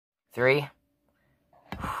3.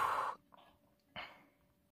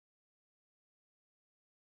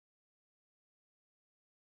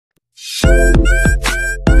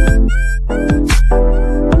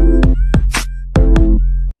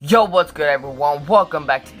 Yo, what's good everyone? Welcome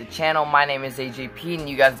back to the channel. My name is AJP and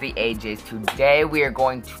you guys be AJs. Today we are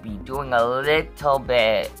going to be doing a little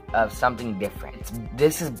bit of something different.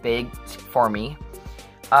 This is big for me.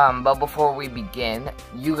 But before we begin,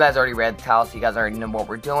 you guys already read the title, so you guys already know what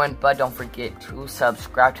we're doing. But don't forget to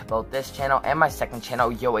subscribe to both this channel and my second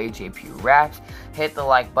channel, Yo AJP Raps. Hit the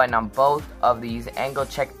like button on both of these and go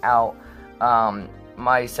check out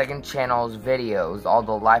my second channel's videos, all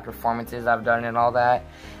the live performances I've done and all that.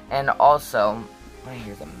 And also, right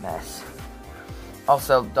here's a mess.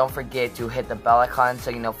 Also, don't forget to hit the bell icon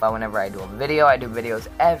so you know whenever I do a video. I do videos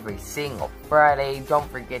every single Friday. Don't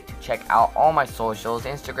forget to check out all my socials,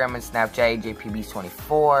 Instagram and Snapchat,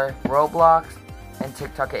 AJPBeats24, Roblox, and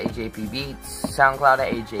TikTok at AJPBeats, SoundCloud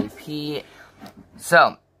at AJP.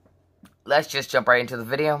 So, let's just jump right into the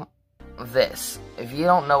video. This, if you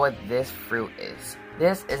don't know what this fruit is,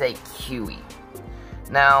 this is a kiwi.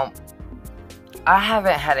 Now, I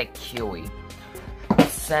haven't had a kiwi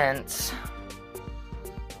since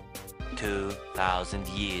 2,000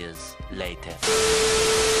 years later.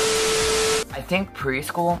 I think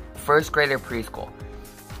preschool, first grade or preschool.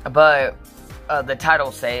 But the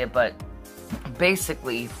titles say it, but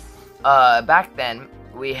basically, back then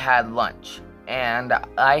we had lunch and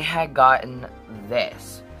I had gotten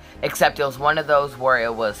this. Except it was one of those where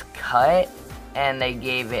it was cut and they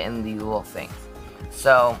gave it in the little things.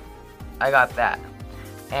 So I got that.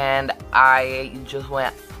 And I just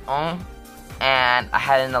went, and I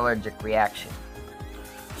had an allergic reaction.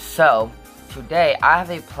 So today I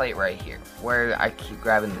have a plate right here where I keep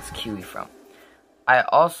grabbing this kiwi from. I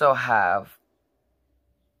also have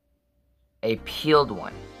a peeled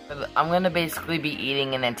one. I'm gonna basically be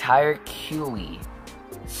eating an entire kiwi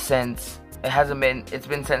since it's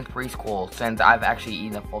been since preschool since I've actually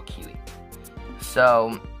eaten a full kiwi.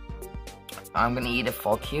 So I'm gonna eat a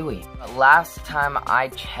full kiwi. But last time I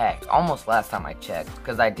checked, almost last time I checked,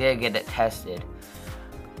 because I did get it tested,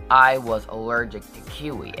 I was allergic to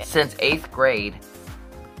kiwi. Since 8th grade,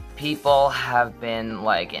 people have been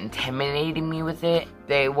like intimidating me with it.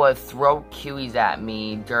 They would throw kiwis at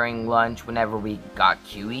me during lunch whenever we got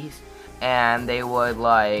kiwis, and they would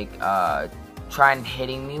like try and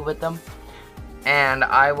hitting me with them. And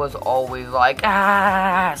I was always like,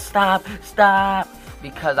 stop,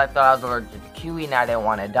 because I thought I was allergic to kiwi and I didn't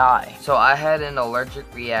want to die. So I had an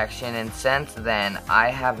allergic reaction, and since then, I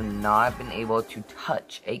have not been able to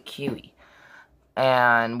touch a kiwi.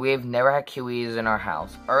 And we've never had kiwis in our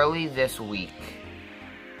house. Early this week,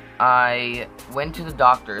 I went to the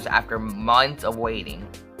doctor's after months of waiting,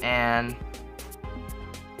 and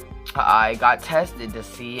I got tested to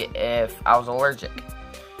see if I was allergic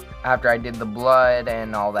after I did the blood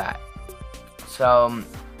and all that. So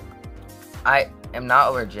I am not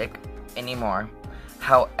allergic anymore.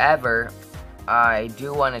 However, I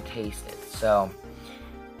do want to taste it. So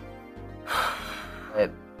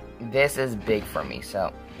this is big for me.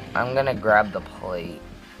 So I'm gonna grab the plate,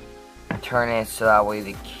 turn it so that way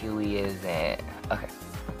the kiwi isn't. Okay,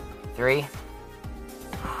 3.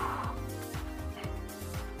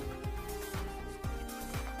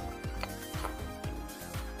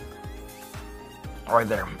 Right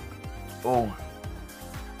there. Oh.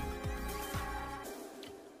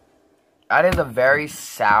 That is a very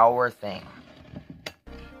sour thing.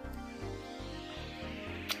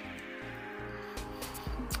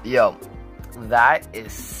 Yo, that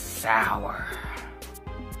is sour.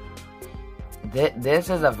 This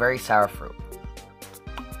is a very sour fruit.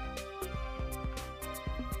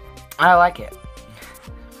 I like it.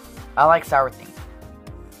 I like sour things.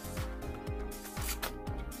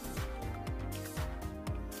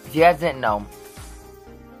 If you guys didn't know,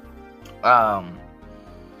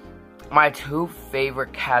 my 2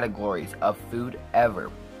 favorite categories of food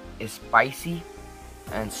ever is spicy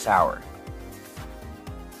and sour.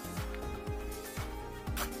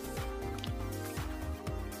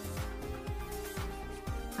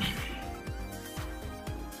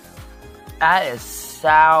 That is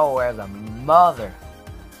sour as a mother.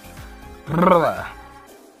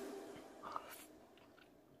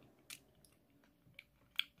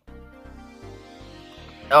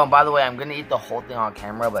 Oh, by the way, I'm gonna eat the whole thing on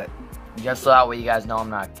camera, but just so that way you guys know I'm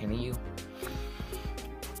not kidding you.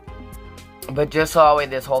 But just so that way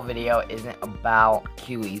this whole video isn't about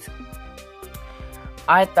kiwis,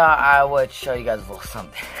 I thought I would show you guys a little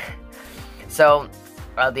something. So,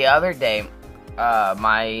 the other day,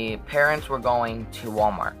 my parents were going to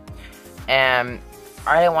Walmart, and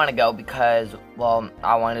I didn't want to go because, well,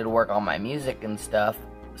 I wanted to work on my music and stuff.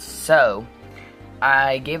 So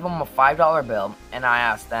I gave them a $5 bill and I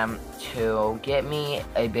asked them to get me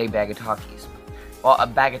a big bag of Takis. Well, a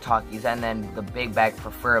bag of Takis, and then the big bag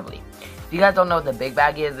preferably. If you guys don't know what the big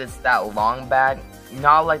bag is, it's that long bag.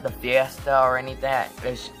 Not like the Fiesta or anything.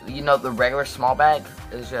 It's, you know, the regular small bag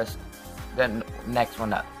is just the next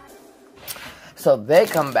one up. So they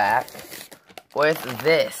come back with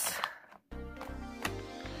this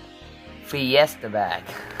Fiesta bag.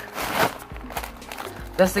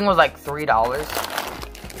 This thing was like $3,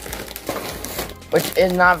 which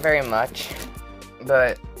is not very much,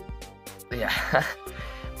 but yeah.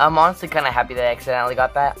 I'm honestly kind of happy that I accidentally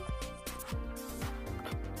got that.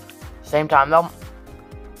 Same time though,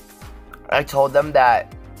 I told them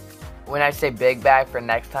that when I say big bag for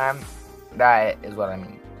next time, that is what I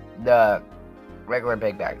mean. The regular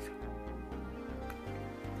big bags.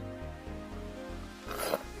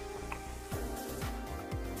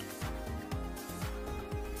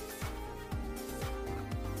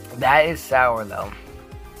 That is sour though.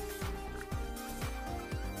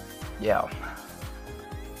 Yeah.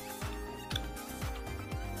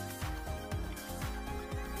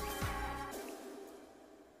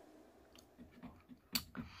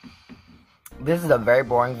 This is a very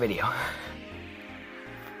boring video.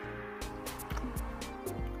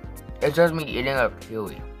 It's just me eating a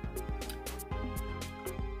Kiwi.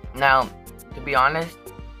 Now, to be honest,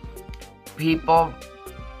 people,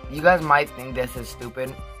 you guys might think this is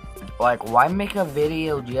stupid. Like, why make a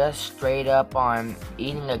video just straight up on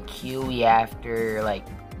eating a Kiwi after, like,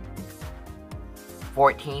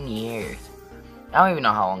 14 years? I don't even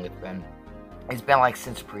know how long it's been. It's been, like,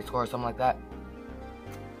 since preschool or something like that.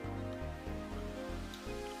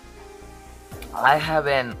 I have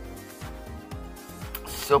been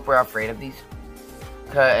super afraid of these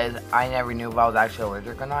because I never knew if I was actually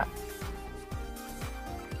allergic or not.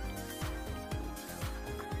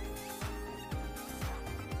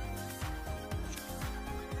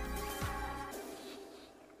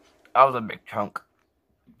 That was a big chunk.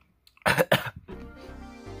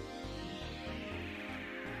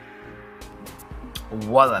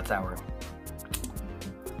 Was that sour?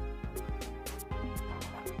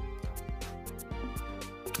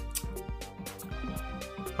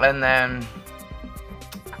 And then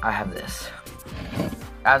I have this.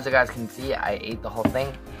 As you guys can see, I ate the whole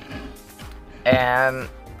thing. And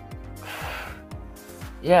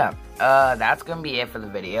yeah, that's gonna be it for the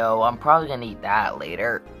video. I'm probably gonna eat that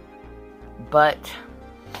later. But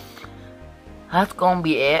that's gonna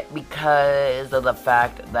be it because of the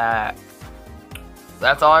fact that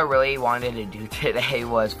that's all I really wanted to do today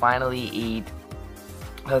was finally eat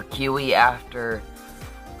a Kiwi after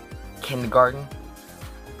kindergarten.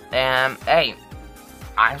 And hey,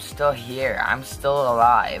 I'm still here. I'm still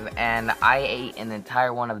alive. And I ate an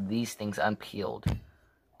entire one of these things unpeeled.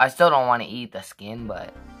 I still don't want to eat the skin,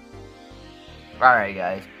 but alright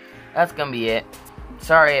guys, that's gonna be it.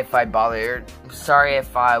 Sorry if I bothered. Sorry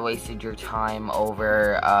if I wasted your time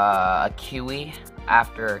over a Kiwi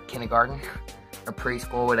after kindergarten or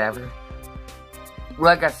preschool, whatever.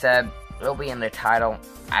 Like I said, it'll be in the title.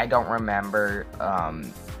 I don't remember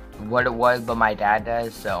what it was, but my dad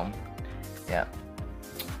does, so yeah.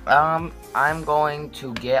 I'm going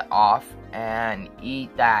to get off and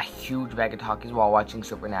eat that huge bag of Takis while watching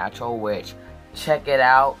Supernatural, which, check it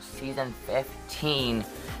out, season 15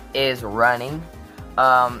 is running.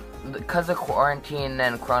 Because of quarantine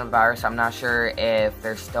and coronavirus, I'm not sure if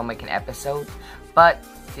they're still making episodes, but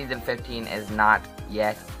season 15 is not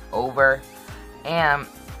yet over, and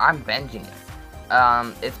I'm binging it.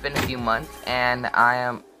 It's been a few months, and I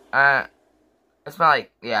am, it's been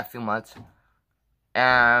like, yeah, a few months.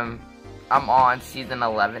 I'm on season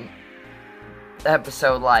 11,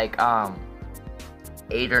 episode like,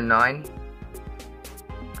 8 or 9.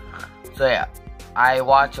 So yeah, I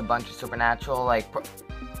watch a bunch of Supernatural, like,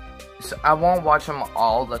 so I won't watch them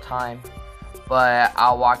all the time, but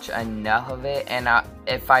I'll watch enough of it, and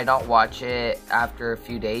if I don't watch it after a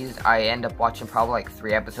few days, I end up watching probably like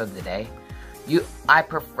 3 episodes a day. I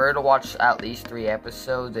prefer to watch at least 3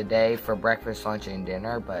 episodes a day for breakfast, lunch, and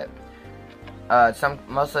dinner, but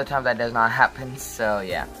most of the time that does not happen, so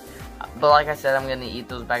yeah. But like I said, I'm gonna eat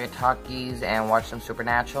those bag of Takis and watch some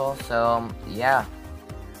Supernatural, so yeah.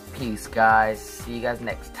 Peace, guys. See you guys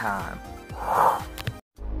next time.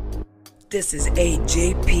 This is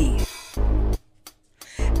AJP.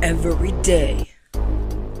 Every day.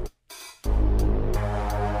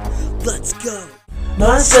 Let's go.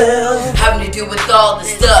 Myself. Having to deal with all the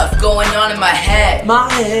stuff going on in my head.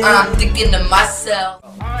 My head. I'm thinking to myself.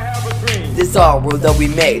 I have a dream This our world that we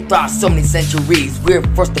made. Throughout so many centuries, we're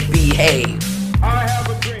forced to behave. I have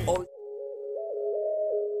a dream.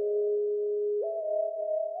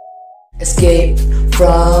 Escape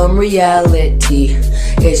from reality.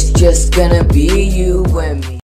 It's just gonna be you and me.